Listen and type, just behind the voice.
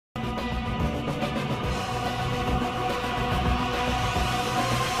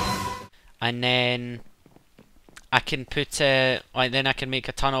and then I can put like then I can make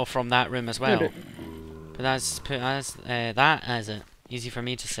a tunnel from that room as well. But that's put as that as it easy for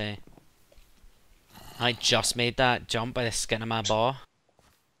me to say. I just made that jump by the skin of my ball.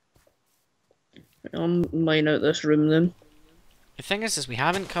 I'll mine out this room then. The thing is we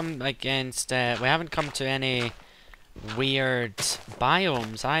haven't come against, we haven't come to any weird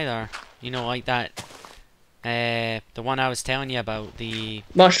biomes either. You know, like that, the one I was telling you about, the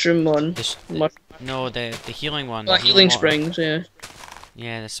Mushroom one. no, the healing one. Oh, The healing water. springs, yeah.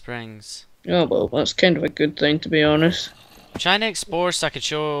 Yeah, the springs. Oh well, that's kind of a good thing to be honest. I'm trying to explore so I could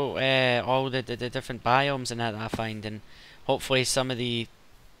show all the different biomes and that I find, and hopefully some of the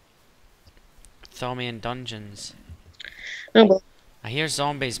Thaumian dungeons. Oh well. I hear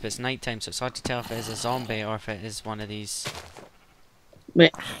zombies, but it's nighttime, so it's hard to tell if it is a zombie or if it is one of these.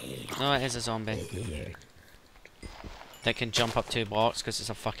 Wait. No, it is a zombie. That can jump up 2 blocks because it's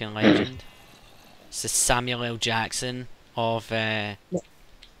a fucking legend. It's the Samuel L. Jackson of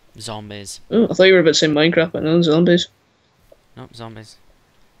zombies. Oh, I thought you were about to say Minecraft, but no, zombies. Nope, zombies.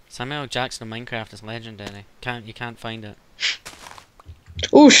 Samuel L. Jackson of Minecraft is legendary. You can't find it.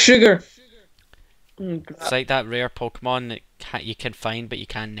 Oh, sugar! It's like that rare Pokemon that you can find but you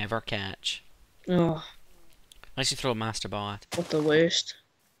can never catch. Oh, Unless you throw a Master Ball at it. what a waste.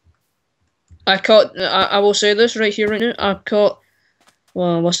 I caught, I will say this right here, right now, I caught,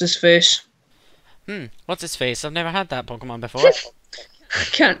 well, what's his face? What's his face? I've never had that Pokemon before. I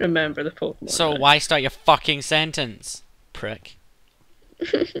can't remember the Pokemon. So why start your fucking sentence, prick?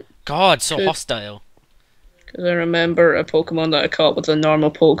 God, so hostile. Because I remember a Pokemon that I caught with a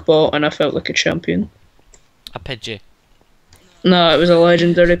normal Pokeball and I felt like a champion. A Pidgey. No, it was a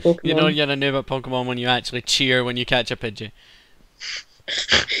legendary Pokemon. You know you're a noob at Pokemon when you actually cheer when you catch a Pidgey.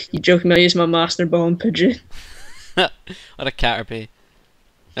 You joking me? I used my Master Ball and Pidgey. What a Caterpie.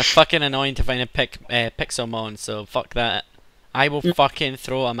 They're fucking annoying to find a Pixelmon, so fuck that. I will fucking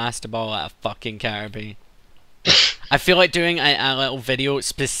throw a Master Ball at a fucking Caterpie. I feel like doing a little video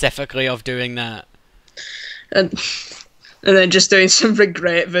specifically of doing that. And then just doing some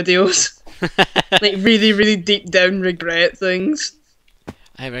regret videos. Like really, really deep down regret things.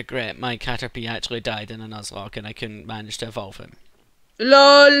 I regret my Caterpie actually died in a Nuzlocke and I couldn't manage to evolve him.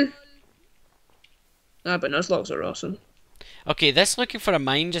 LOL! Ah, but Nuzlocks are awesome. Okay, this looking for a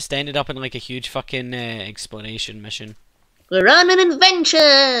mine just ended up in like a huge fucking exploration mission. We're on an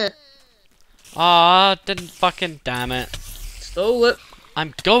adventure! Aw, didn't fucking damn it. Stole it.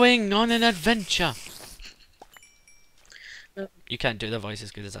 I'm going on an adventure. You can't do the voice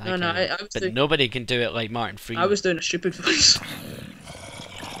as good as I can. But nobody can do it like Martin Freeman. I was doing a stupid voice.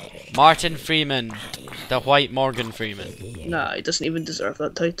 Martin Freeman. The white Morgan Freeman. Nah, he doesn't even deserve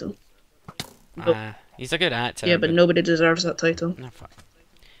that title. He's a good actor. Yeah, but nobody deserves that title. No, fuck.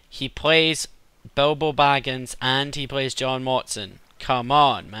 He plays Bilbo Baggins and he plays John Watson. Come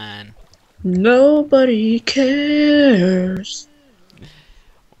on, man. Nobody cares.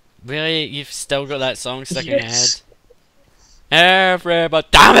 Really? You've still got that song stuck in your head? Everybody.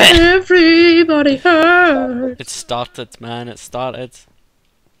 Damn it! Everybody hurts. It started, man. It started.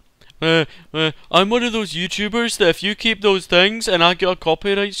 I'm one of those YouTubers that if you keep those things and I get a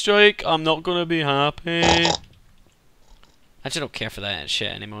copyright strike, I'm not gonna be happy. I just don't care for that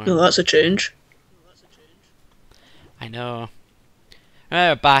shit anymore. No, that's a change. I know.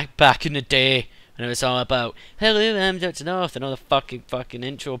 Back in the day, and it was all about hello, I'm Dr. North and all the fucking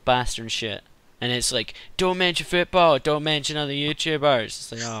intro bastard and shit. And it's like, don't mention football, don't mention other YouTubers.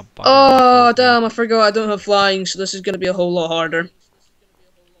 It's like, oh, oh damn, I forgot I don't have flying, so this is gonna be a whole lot harder.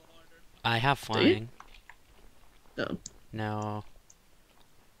 I have flying. No. No.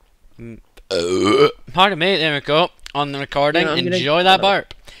 Pardon me, there we go. On the recording, yeah, enjoy that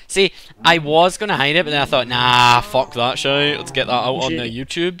burp. See, I was gonna hide it, but then I thought, nah, fuck that shit. Let's get that out on the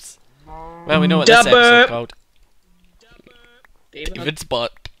YouTubes. Well, we know what this episode's called. David's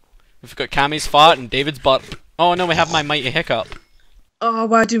butt. We've got Cammy's fart and David's butt. Oh no, we have my mighty hiccup. Oh,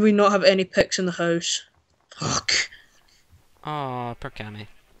 why do we not have any pics in the house? Fuck. Oh, poor Cammy.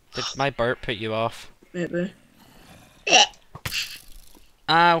 Did my burp put you off? Maybe.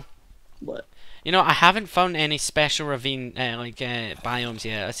 Ow. What? You know, I haven't found any special ravine, biomes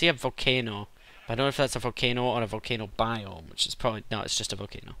yet. I see a volcano, but I don't know if that's a volcano or a volcano biome, which is probably, no, it's just a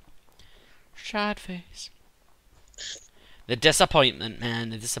volcano. Sad face. The disappointment, man,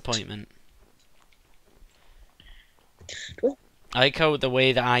 the disappointment. I like how the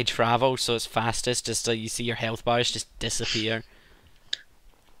way that I travel, so it's fastest, just so you see your health bars just disappear.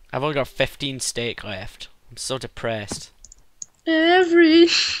 I've only got 15 steak left. I'm so depressed.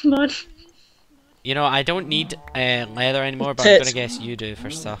 Everybody. You know, I don't need leather anymore, but I'm gonna guess you do for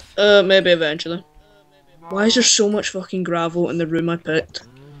stuff. Maybe eventually. Why is there so much fucking gravel in the room I picked?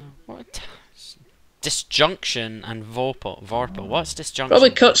 What? Disjunction and vorpal. What's disjunction? Probably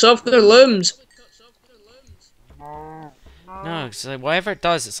cuts off their limbs. No, it's like whatever it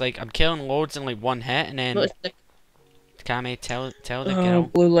does, it's like I'm killing loads in like one hit, and then Kami, tell the girl.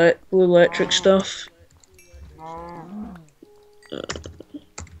 Blue electric stuff.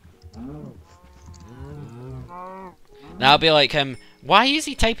 That'll be like him. Why is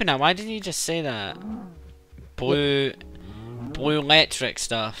he typing that? Why didn't he just say that? Blue electric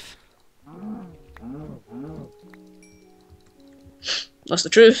stuff. That's the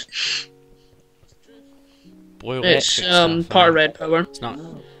truth. Blue electric It's stuff. part of red power. It's not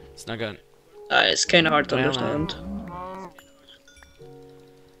good. It's kind of hard to understand.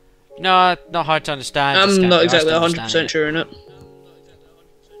 No, not hard to understand. I'm not exactly 100% sure in it.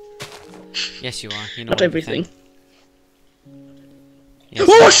 Yes, you are. You know Not everything. Yes,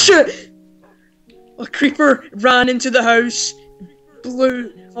 oh shit! A creeper ran into the house,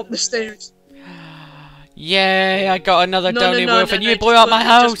 blew up the stairs. Yay! I got another downy wolf, and you blew just up my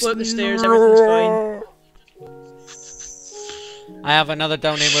house. Just blew up the stairs. Everything's fine. I have another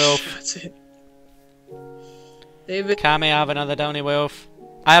downy wolf. That's it. David. Kami, I have another downy wolf.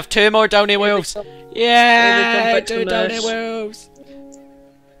 I have 2 more downy wolves. Yeah, 2 downy wolves.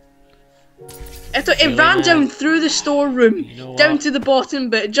 It ran down through the storeroom, down to the bottom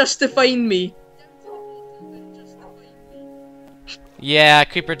bit, just to find me. Yeah,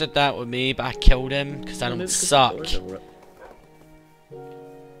 Creeper did that with me, but I killed him because I don't suck.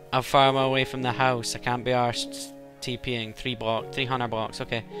 How far am I away from the house? I can't be arsed TPing. 300 blocks.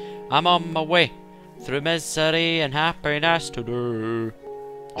 Okay, I'm on my way through misery and happiness today.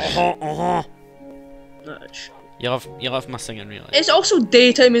 You love my singing, really. It's also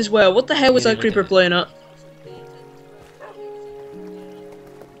daytime as well. What the hell was that creeper playing at?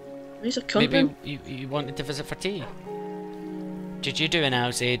 He's a cunt. Maybe you wanted to visit for tea. Did you do an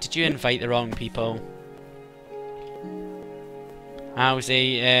Owsy? Did you invite the wrong people?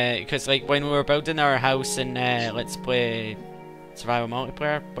 Owsy, because like when we were building our house in Let's Play Survival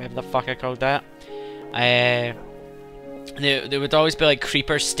Multiplayer, whatever the fuck I called that, there would always be like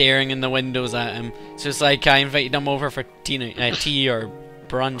creepers staring in the windows at him. So it's like I invited him over for tea or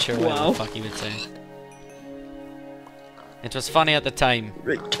brunch or whatever the fuck he would say. It was funny at the time.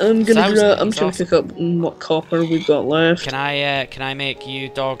 Right, I'm gonna pick up what copper we've got left. Can I make you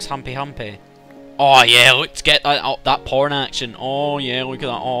dogs humpy? Oh yeah, let's get that porn action. Oh yeah, look at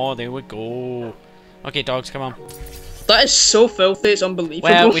that. Oh, there we go. Okay, dogs, come on. That is so filthy, it's unbelievable.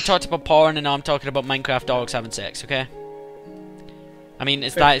 Well, we talked about porn, and now I'm talking about Minecraft dogs having sex. Okay. I mean,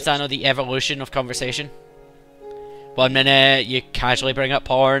 is that not the evolution of conversation? 1 minute you casually bring up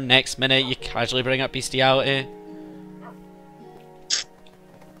porn, next minute you casually bring up bestiality.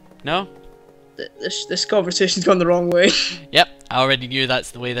 No? This conversation's gone the wrong way. Yep, I already knew that's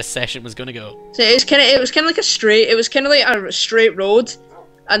the way this session was gonna go. So it was kind of like a straight road,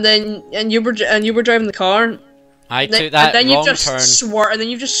 and you were driving the car. I took that wrong turn. And then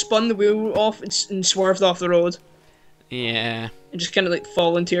you just spun the wheel off and swerved off the road. Yeah. And just kind of like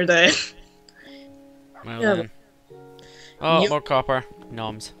fall into your death. Well then. Oh, more copper.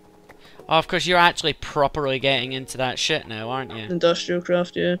 Noms. Oh, of course, you're actually properly getting into that shit now, aren't you? Industrial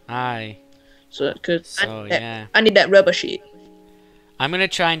craft, yeah. Aye. So it could. So, yeah. I need that rubber sheet. I'm gonna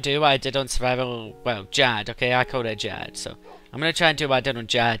try and do what I did on Survival. Well, Jad, okay? I called it Jad, so. I'm gonna try and do what I did on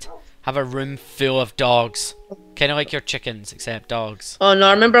Jad. Have a room full of dogs. Kinda like your chickens, except dogs. Oh no,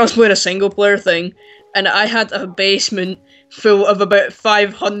 I remember I was playing a single player thing, and I had a basement full of about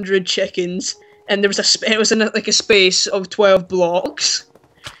 500 chickens, and there was it was in like a space of 12 blocks.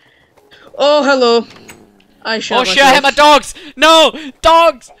 Oh, hello. I shot myself. Shit, I hit my dogs! No!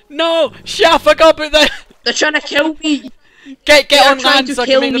 Dogs! No! Shit, I forgot about that! They're trying to kill me! Get on land so I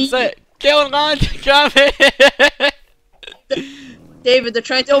can make them sit! Get on land! Grab it! David, they're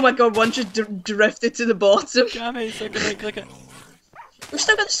trying to. Oh my god, one just drifted to the bottom. Grab it so I can click it. We've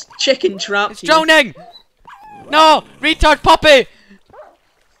still got this chicken trapped. It's drowning! No! Retard puppy!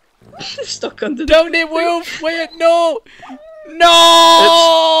 Stuck under the. Down it, wolf! Wait, no!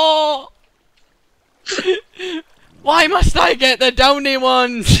 No! Why must I get the downy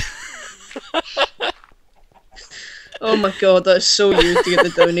ones? Oh my god, that's so you to get the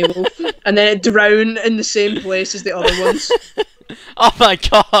downy wolf. And then it drown in the same place as the other ones. Oh my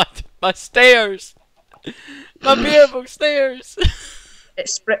god! My stairs! My beautiful stairs! It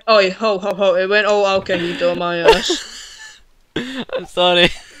spread. Oh, it went all alcohol on my ass. I'm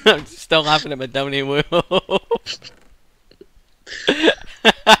sorry. I'm still laughing at my downy wolf.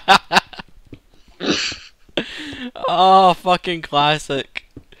 fucking classic.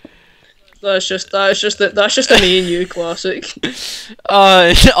 That's just a me and you classic. Oh,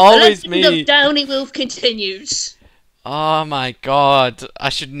 it's always The legend me. of Downy Wolf continues. Oh my god. I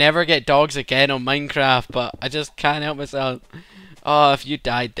should never get dogs again on Minecraft, but I just can't help myself. Oh, if you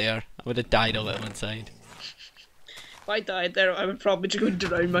died there, I would have died a little inside. If I died there, I would probably just go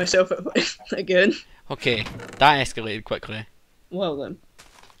drown myself again. Okay, that escalated quickly. Well then.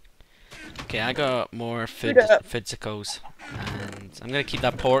 Okay, I got more physicals. And I'm gonna keep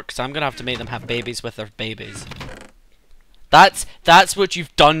that pork, because I'm gonna have to make them have babies with their babies. That's what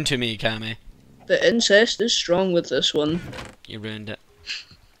you've done to me, Cammy. The incest is strong with this one. You ruined it.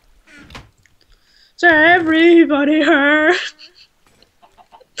 Is everybody hurt?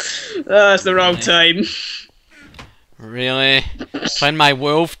 That's the wrong time. Really? When my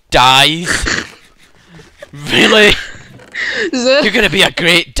wolf dies? Really? You're gonna be a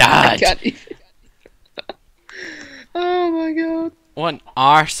great dad. I can't even. Oh my god. What an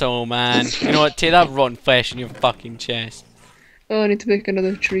arsehole, man. You know what? Take that rotten flesh in your fucking chest. Oh, I need to make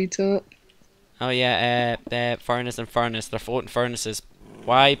another tree top. Oh yeah, furnace and furnace. They're floating furnaces.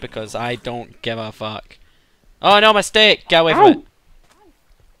 Why? Because I don't give a fuck. Oh no, mistake! Get away from it.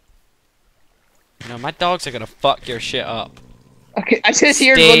 You know, my dogs are gonna fuck your shit up. Okay, I just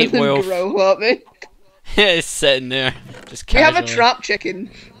hear one of them growl at me. It's sitting there, just We casually. have a trap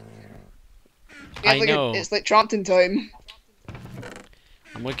chicken. I know. It's like trapped time.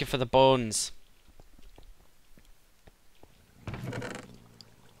 I'm looking for the bones.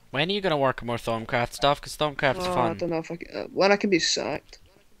 When are you gonna work on more Thaumcraft stuff? Because Thaumcraft's fun. I don't know if I can, when I can be sacked.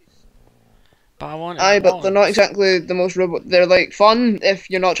 But I want. Aye, but they're not exactly the most robot. They're like fun if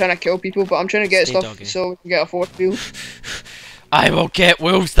you're not trying to kill people. But I'm trying to get Stay stuff doggy. so we can get a fourth wheel. I will get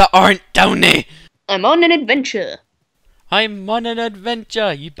wolves that aren't downy. I'm on an adventure. I'm on an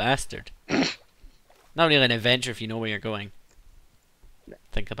adventure, you bastard. Not really an adventure if you know where you're going.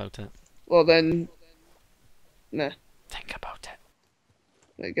 Think about it. Well then, nah. Think about it.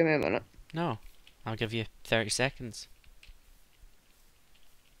 Wait, give me a minute. No, I'll give you 30 seconds.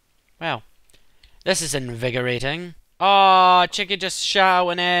 Well, this is invigorating. Oh, chicken just shot out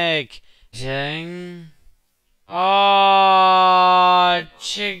an egg. Ding. Oh,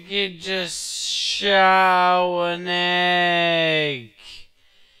 chicken just shot out an egg.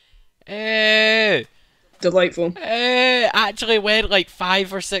 Eh. Delightful. Actually went like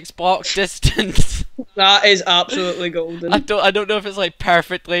 5 or 6 blocks distance. That is absolutely golden. I don't know if it's like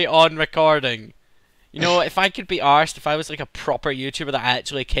perfectly on recording. You know, if I could be arsed, if I was like a proper YouTuber that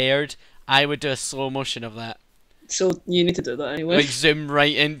actually cared, I would do a slow motion of that. So you need to do that anyway. Like zoom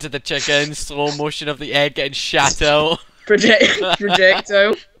right into the chicken, slow motion of the egg getting shat out.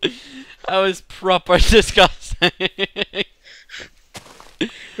 Projectile. That was proper disgusting.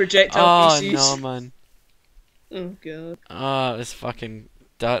 Projectile oh PCs. no, man. Oh god. Oh, it was fucking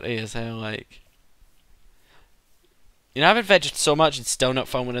dirty as hell, like. You know, I've adventured so much and still not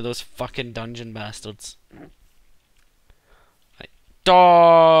found one of those fucking dungeon bastards. Like,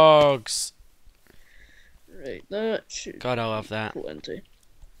 dogs! Right, that should God, I love that. plenty.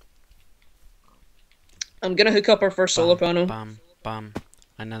 I'm gonna hook up our first solar panel. Bam, bam.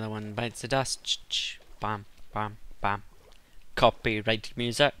 Another one bites the dust. Bam, bam, bam. Copyrighted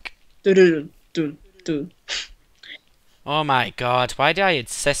music. Dun dun dun. Oh my god, why do I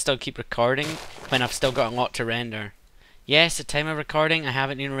insist on keep recording when I've still got a lot to render? Yes, at time of recording, I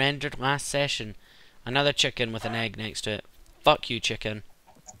haven't even rendered last session. Another chicken with an egg next to it. Fuck you, chicken.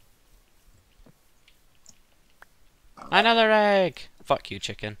 Another egg! Fuck you,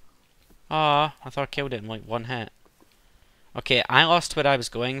 chicken. Aw, I thought I killed it in like one hit. Okay, I lost where I was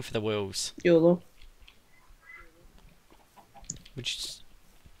going for the wolves. YOLO. Would you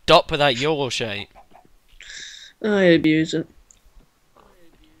stop with that YOLO shite? I abuse it.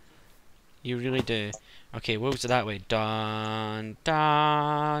 You really do. Okay, wolves are that way. Dun,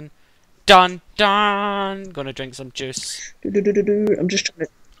 dun, dun, dun. Gonna drink some juice. I'm just trying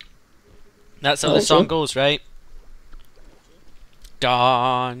to. That's how the song goes, right?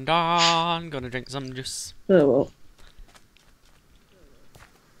 Dun, dun. Gonna drink some juice. Oh well.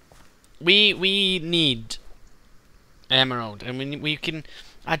 We need emerald, and we can.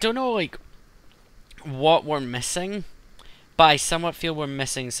 I don't know like what we're missing, but I somewhat feel we're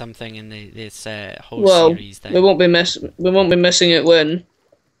missing something in this whole series. Then We won't be missing it when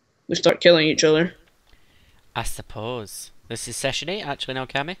we start killing each other. I suppose this is session 8 actually now,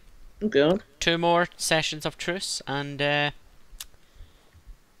 Cammy. Oh god. 2 more sessions of truce, and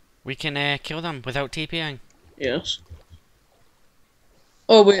we can kill them without TPing. Yes.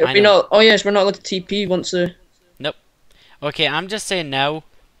 Oh wait, are we not? Oh yes, we're not allowed to TP once the. Nope. Okay, I'm just saying now.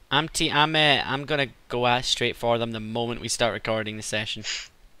 I'm gonna go straight for them the moment we start recording the session.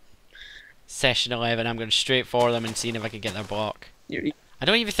 Session 11. I'm going straight for them and seeing if I can get their block. I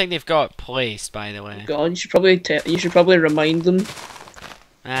don't even think they've got it placed, by the way. God, you should probably remind them.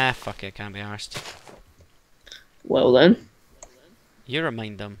 Ah, fuck it, can't be arsed. Well then. You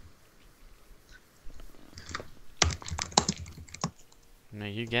remind them. No,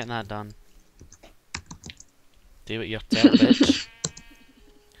 you getting that done. Do what you're told, bitch.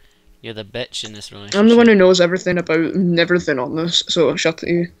 You're the bitch in this relationship. I'm the one who knows everything about everything on this, so shut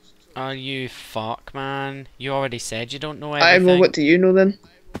you. Oh, you fuck, man. You already said you don't know everything. Well, what do you know then?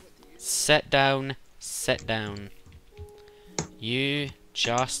 Sit down. Sit down. You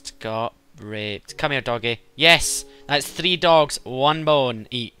just got raped. Come here, doggy. Yes! That's 3 dogs, 1 bone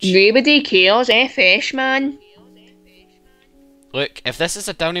each. Nobody cares, FS, man. Look, if this is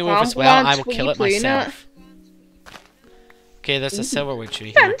a downy wolf as well, I will kill it myself. Okay, there's a silverwood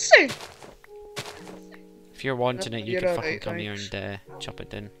tree here. Fancy. If you're wanting it, you can fucking come here and chop it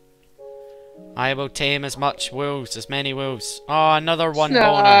down. I will tame as much wolves, as many wolves. Oh, another 1 boner.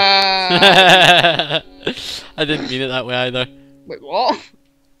 I didn't mean it that way either. Wait, what?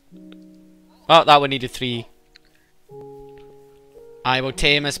 Oh, that one needed 3. I will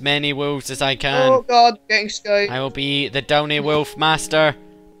tame as many wolves as I can. Oh god, getting sky. I will be the Downy Wolf Master.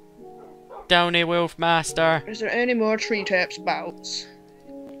 Downy Wolf Master. Is there any more tree taps bouts?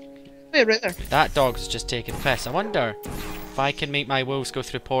 Wait, right there. That dog's just taking piss. I wonder if I can make my wolves go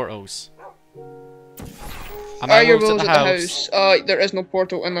through portals. Are your wolves at the house? There is no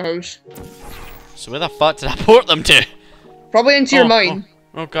portal in the house. So where the fuck did I port them to? Probably into your mind.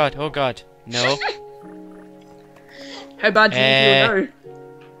 Oh god, oh god. No. How bad do you feel now?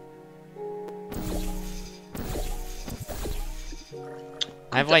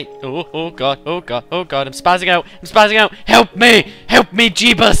 I've like, oh god, oh god, oh god, I'm spazzing out, help me,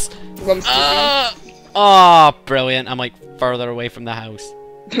 Jeebus! Oh, brilliant, I'm like further away from the house.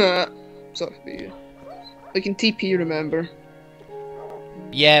 Sucks for you. We can TP, remember?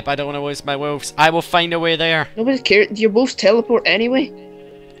 Yep, I don't want to lose my wolves. I will find a way there. Nobody cares. Do your wolves teleport anyway?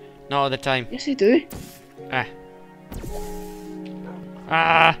 Not all the time. Yes, they do. Ah.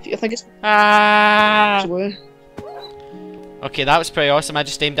 Ah. I think it's... Ah. Okay, that was pretty awesome. I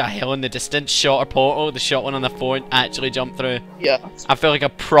just aimed at a hill in the distance, shot a portal, the shot one on the phone, actually jumped through. Yeah. I feel like a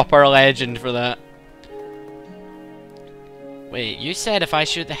proper legend for that. Wait, you said if I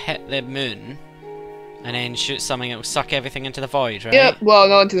shoot the moon, and then shoot something, it will suck everything into the void, right? Yeah, well,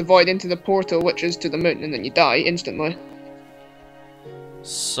 not into the void, into the portal, which is to the moon, and then you die instantly.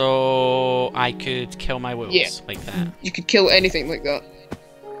 So I could kill my wolves like that. You could kill anything like that.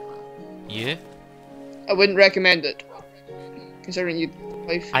 You? I wouldn't recommend it, considering you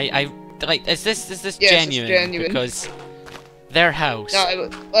life. I like. Is this yes, genuine? It's genuine? Because their house. No,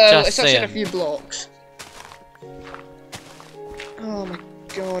 well, it's saying. in a few blocks. Oh my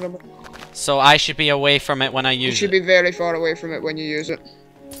god. So I should be away from it when I use it. You should be very far away from it when you use it.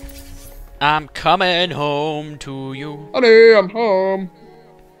 I'm coming home to you. Honey, I'm home.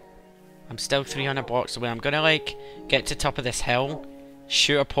 I'm still 300 blocks away. I'm gonna like get to the top of this hill,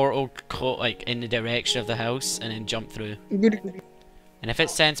 shoot a portal like in the direction of the house, and then jump through. And if it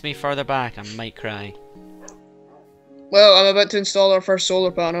sends me further back, I might cry. Well, I'm about to install our first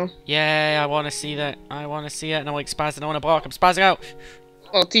solar panel. Yeah, I want to see that. I want to see it, and I'm like spazzing on a block. I'm spazzing out.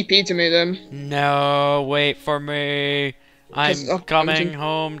 Oh, TP to me then. No, wait for me. I'm coming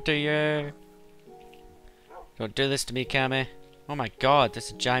home to you. Don't do this to me, Cammy. Oh my god, this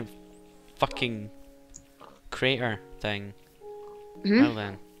is a giant fucking crater thing. Well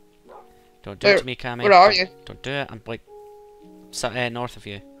then. Don't do it to me, Cammy. Where are you? Don't do it. I'm like north of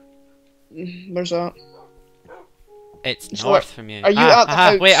you. Where's that? It's north from you. Are you at the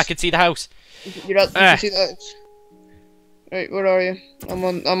house? Wait, I can see the house. You're at. You can see the house. Right, where are you? I'm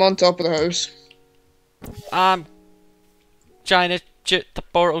on top of the house. I'm trying to shoot the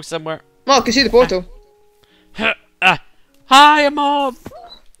portal somewhere. Oh, I can see the portal. Hi, Mom!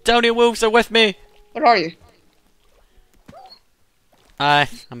 Downy wolves are with me! Where are you?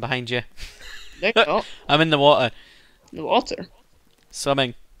 I'm behind you. No, not. I'm in the water. The water?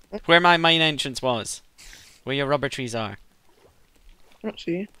 Swimming. Where my main entrance was. Where your rubber trees are. I don't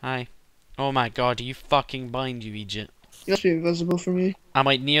see you. Hi. Oh my god, are you fucking blind, you idiot? You must be invisible for me. I'm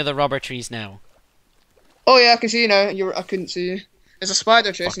like near the rubber trees now. Oh yeah, I can see you now. I couldn't see you. There's a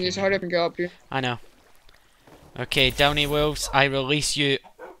spider chasing you, so hurry up and get up here. I know. Okay, Downy wolves, I release you.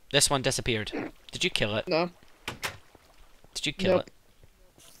 This one disappeared. Did you kill it? No. Did you kill it?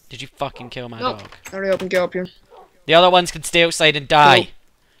 Did you fucking kill my dog? Hurry up and get up here. The other ones can stay outside and die. Cool.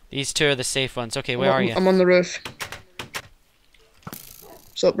 These two are the safe ones. Okay, where are you? I'm on the roof.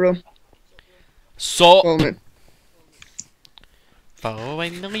 What's up, bro? So. Follow me.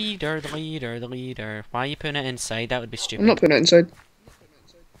 Following the leader, the leader, the leader. Why are you putting it inside? That would be stupid. I'm not putting it inside.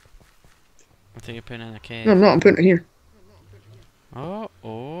 I think you're putting it in a cave. No, I'm not. I'm putting it here.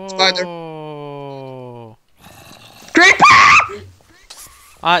 Oh, Spider. oh. Creeper!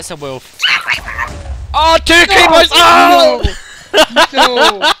 Ah, it's a wolf. Oh, two No, creepers! Oh!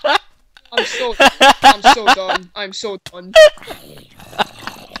 No! I'm so done. I'm so done.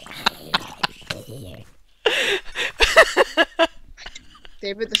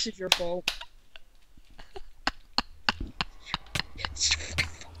 David, this is your fault.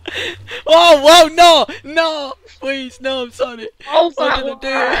 Oh, whoa, no! No! Please, no, I'm sorry. Oh, What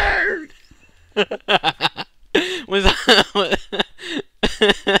did I do? Was that...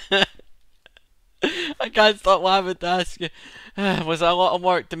 I can't stop laughing to ask you. Was that a lot of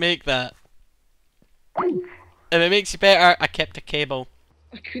work to make that? If it makes you better, I kept a cable.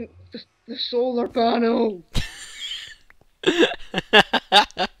 I couldn't. The solar panel.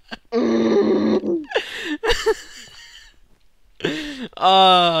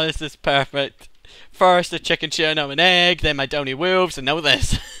 Oh, this is perfect. First the chicken sharing out an egg, then my downy wolves, and now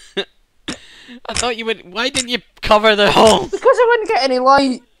this. I thought you would. Why didn't you cover the hole? Because I wouldn't get any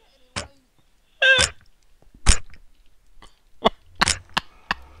light.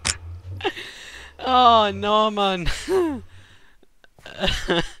 Oh no, man.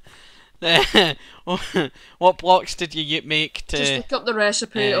 What blocks did you make to? Just look up the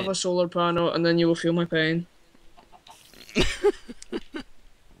recipe of a solar panel, and then you will feel my pain.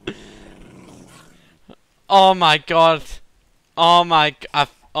 Oh my god. Oh my.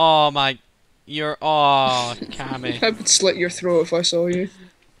 Oh my. You're. Oh, Cammy. I would slit your throat if I saw you.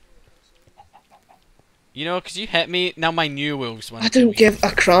 You know, because you hit me, now my new wolves want I to don't give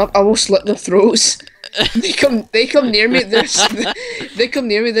a crap. I will slit their throats. They come near me. They come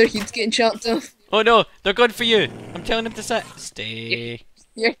near me. Their head's getting chopped off. Oh no, they're good for you. I'm telling them to sit. Stay.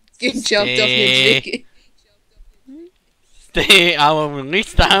 You're getting chopped off, you Jakey. Stay. I will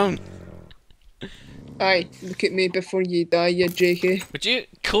release down. Aye, look at me before you die, you Jakey. Would you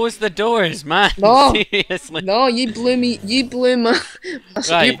close the doors, man? No. Seriously. No, you blew me. You blew my.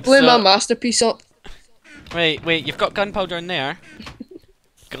 Right, you blew so- my masterpiece up. Wait, you've got gunpowder in there.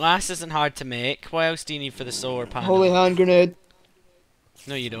 Glass isn't hard to make. What else do you need for the solar panel? Holy hand grenade.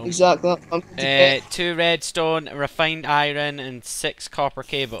 No, you don't. Exactly. 2 redstone, refined iron, and 6 copper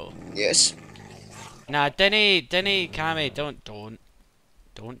cable. Yes. Nah, Denny, Cammy, don't.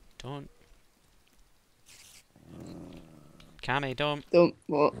 Cammy, don't. Don't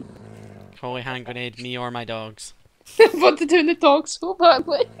what? Holy hand grenade, me or my dogs. I want to do the dog so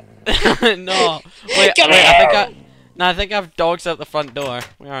badly. No. Wait, Come I think I have dogs out the front door.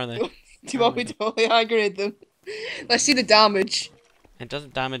 Where are they? Do you want me to holy hand grenade them? Let's see the damage. It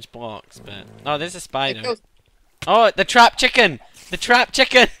doesn't damage blocks, but... Oh, there's a It spider. kills- Oh, the trap chicken! The trap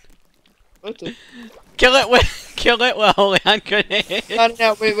chicken! What the- Kill it with a holy hand grenade!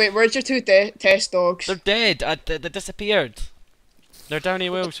 No, wait, where's your two test dogs? They're dead. They disappeared. They're downy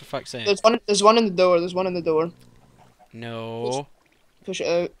wolves, for fuck's sake. There's one in the door, there's one in the door. No. Push it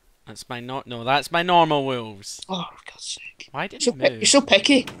out. That's my that's my normal wolves. Oh, for God's sake. Why didn't You're you move? so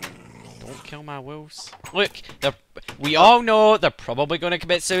picky. Don't kill my wolves. Look, we all know they're probably going to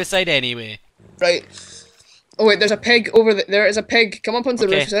commit suicide anyway. Right. Oh wait, there's a pig over there. There is a pig. Come up onto the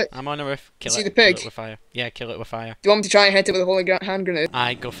Okay, roof, is it? I'm on the roof. Kill See it. the pig? Kill it with fire. Yeah, kill it with fire. Do you want me to try and hit it with a holy hand grenade?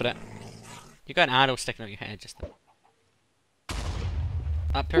 Aye, go for it. You got an arrow sticking out your head just there.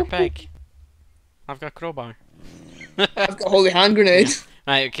 That poor pig. I've got a crowbar. I've got a holy hand grenade.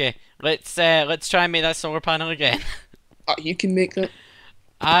 Right, okay. Let's try and make that solar panel again. Oh, you can make that.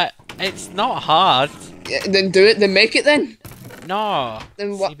 It's not hard. Yeah, then do it. Then make it then. No.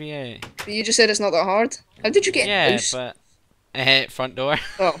 Then what? CBA. But you just said it's not that hard. How did you get a Yeah, house? but front door.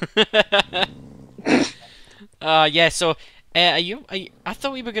 Oh. Yeah. So, I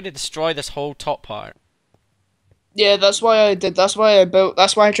thought we were gonna destroy this whole top part. Yeah, that's why I did. That's why I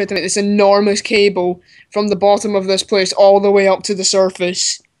tried to make this enormous cable from the bottom of this place all the way up to the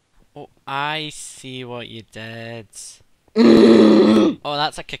surface. Oh, I see what you did. Oh,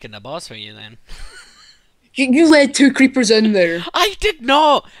 that's a kick in the balls for you then. You let two creepers in there. I did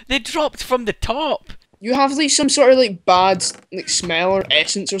not. They dropped from the top. You have like some sort of like bad like smell or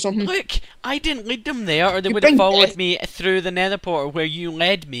essence or something. Look, I didn't lead them there, or they You would have bring followed death- me through the nether portal where you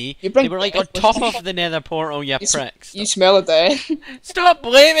led me. You bring They were like on death top with you. of the nether portal, you pricks. You smell it there. It's Stop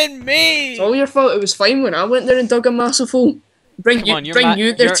blaming me! all your fault. It was fine when I went there and dug a massive hole. Bring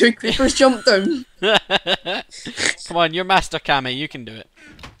you there. Two creepers jumped down. Come on, you're Master Kami, you can do it.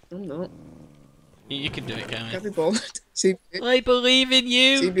 I'm not. You can do it, Can't can't be bothered. CBA. you? I believe in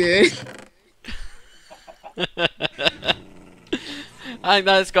you. CBA. I think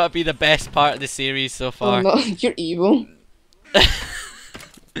that's got to be the best part of the series so Oh far. no, you're evil.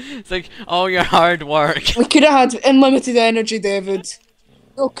 It's like all your hard work. We could have had unlimited energy, David.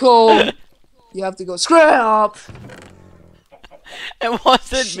 No call. You have to go scrap. It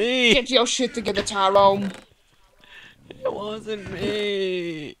wasn't me. Get your shit together, Tyrone. It wasn't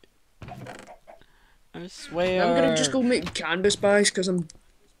me. I swear. I'm gonna just go make canvas bags because I'm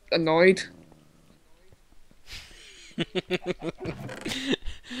annoyed.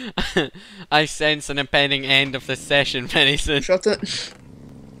 I sense an impending end of this session very soon. Shut it.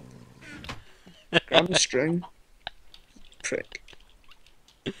 Grab the string. Prick.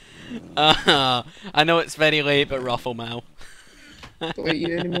 I know it's very late, but ruffle Mal. Don't like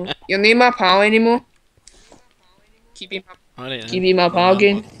you anymore. You're not my pal anymore. Keep being my pal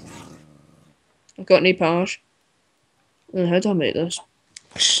again. I've got any pals. How do I make this?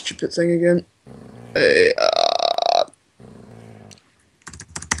 Stupid thing again.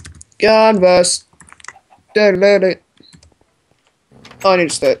 Canvas. Oh, I need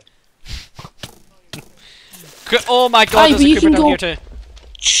to start. Oh my god, Aye, there's but a you creeper can down go- here too.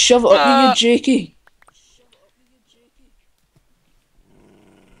 Shove it up with you, Jakey.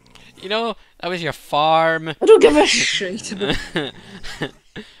 You know, that was your farm. I don't give a shit about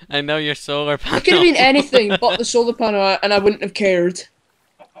I know your solar panel. it. Could have been anything but the solar panel, and I wouldn't have cared.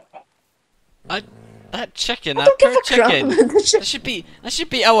 That chicken, I that don't give poor a crap. chicken. That should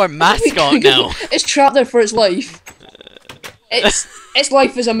be our mascot now. It's trapped there for its life. Its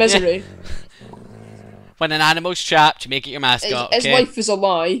life is a misery. When an animal's trapped, you make it your mascot. Its Okay? life is a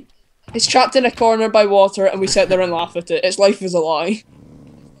lie. It's trapped in a corner by water, and we sit there and laugh at it. Its life is a lie.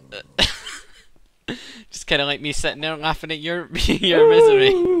 Just kind of like me sitting there laughing at your your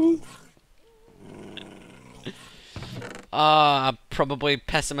misery. I'm probably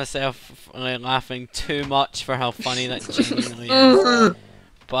pissing myself laughing too much for how funny that genuinely is.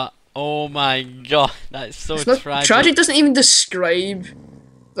 But oh my god, that's so tragic. Tragic doesn't even describe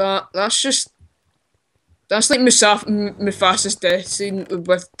that. That's like Mufasa's death scene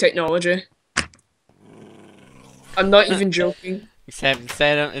with technology. I'm not even joking. Except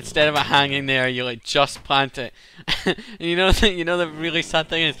instead of it hanging there, you like just plant it. And you know the really sad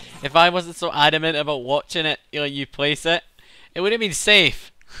thing is, if I wasn't so adamant about watching it, you place it, it would have been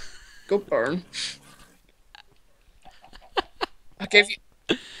safe. Go burn.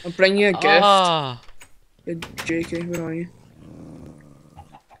 I'll bring you a gift. Ah, Yeah, JK, where are you?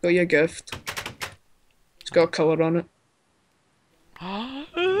 Got you a gift. It's got a colour on it.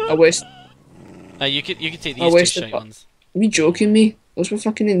 I waste. you could take these I two wasted shite that. ones. Are you joking me? Those were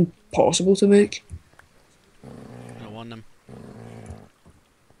fucking impossible to make. I want them.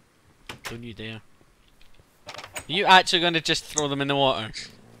 Don't you dare. Are you actually going to just throw them in the water?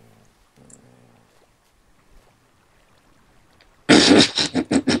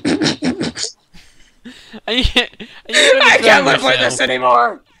 Are you I can't live with this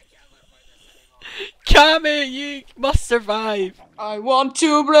anymore! Kami, you must survive! I want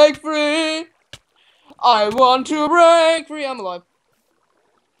to break free! I want to break free! I'm alive.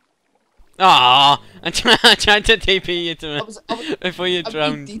 Ah, I tried to TP you to I was before you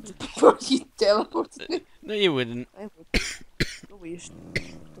drowned. before you teleported me. No, you wouldn't. I would. No waste.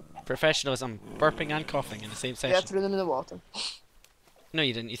 Professionalism, burping and coughing in the same Yeah, I session. threw them in the water. No,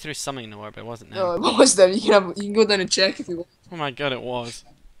 you didn't. You threw something in the water, but it wasn't No, now. it was them. You can go down and check if you want. Oh my god, it was.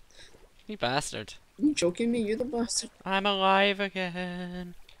 You bastard. Are you joking me? You're the bastard. I'm alive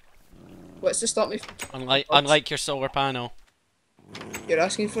again. What's to stop me from... Unlike your solar panel. You're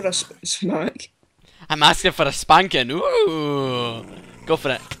asking for a smack? I'm asking for a spanking. Ooh, go for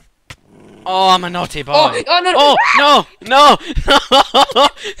it. Oh, I'm a naughty boy. Oh, Oh no, no,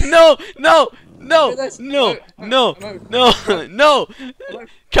 no, no, no, no, no, no, no.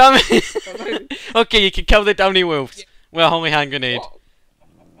 Come in. Okay, you can kill the downy wolves with a holy hand grenade. What?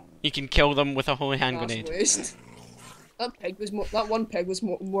 You can kill them with a holy hand grenade. Waste. That one pig was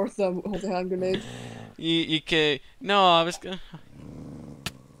worth a holy hand grenade. You can. No, I was gonna.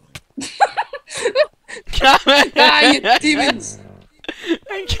 Come in. Ah, you demons!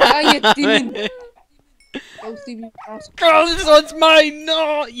 Ah, you demon! Oh, Stevie, Girl, this one's mine.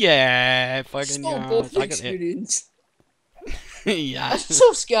 No, yeah, fucking stole yes. both the I got it. experience. Yeah. That's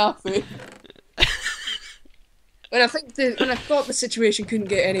so scaffy. When I thought the situation couldn't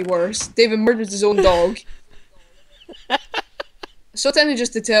get any worse, David murdered his own dog. So tempted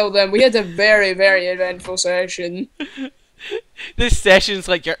just to tell them we had a very, very eventful session. This session's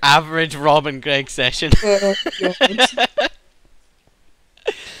like your average Rob and Greg session. God.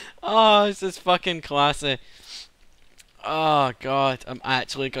 Oh, this is fucking classy. Oh god, I'm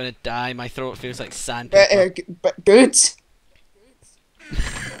actually gonna die. My throat feels like sandpaper. Good.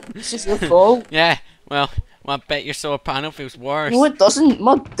 It's just your fault. Yeah, well, I bet your solar panel feels worse. No, it doesn't.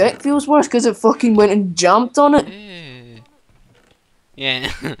 My dick feels worse because it fucking went and jumped on it. Ew. Yeah,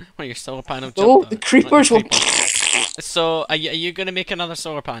 well, your solar panel jumped No, on the it. creepers Like will. the creeper. So, are you gonna make another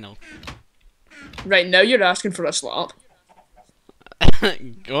solar panel? Right now, you're asking for a slap.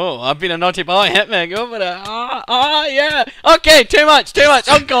 Go, I've been a naughty boy, hit me, go for it. Yeah. Okay, too much.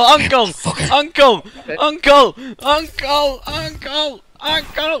 Uncle,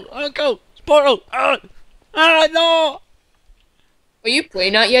 Portal. No. Are you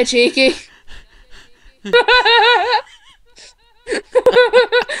playing at you, cheeky?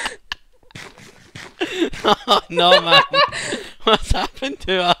 Oh, no, man. What's happened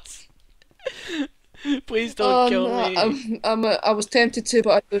to us? Please don't kill me. I was tempted to,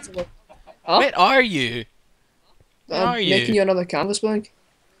 but I didn't. Huh? Where are you? Where are you? Making you another canvas bag.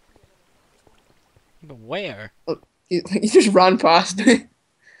 But where? Oh, you just ran past me.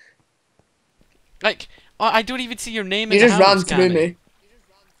 Like, oh, I don't even see your name You in the just ran house, through Gabby. me.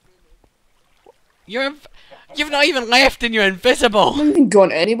 You've not even left and you're invisible. I haven't even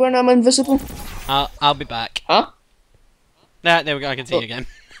gone anywhere and I'm invisible. I'll be back. Huh? Nah, there we go. I can see you again.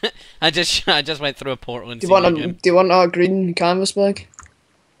 I just went through a portal and Do see you want you again. do you want a green canvas bag?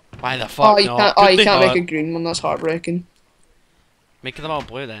 Why the fuck You not? can't. Good You thing can't not. make a green one. That's heartbreaking. Make them all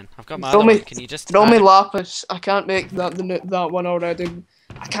blue then. I've got my Throw other me, one. Can you just throw add me it? lapis. I can't make that one already.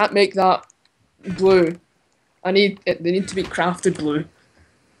 I can't make that blue. I need it. They need to be crafted blue.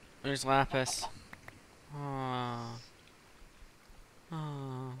 There's lapis. Oh.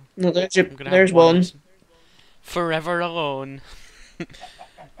 Oh. No, there's Have one. Forever alone.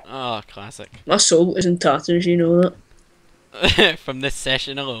 Oh, classic. My soul is in tatters. You know that. From this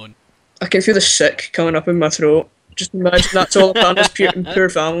session alone. I can feel the sick coming up in my throat. Just imagine that's all I've done is pure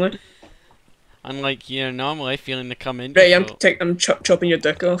family. Unlike you normally feeling to come in. Right, I'm chopping your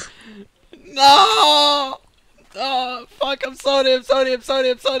dick off. No! Oh, fuck, I'm sorry.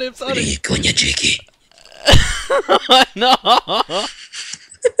 Leave, go on, you cheeky. No!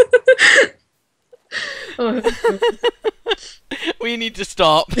 We need to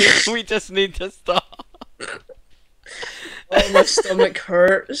stop. We just need to stop. Oh, my stomach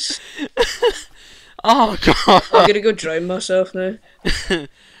hurts. Oh, God. I'm gonna go drown myself now.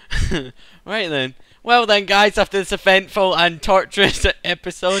 Right then. Well then, guys, after this eventful and torturous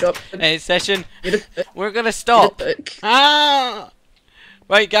episode session, we're gonna stop. Ah!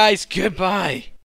 Right, guys, goodbye.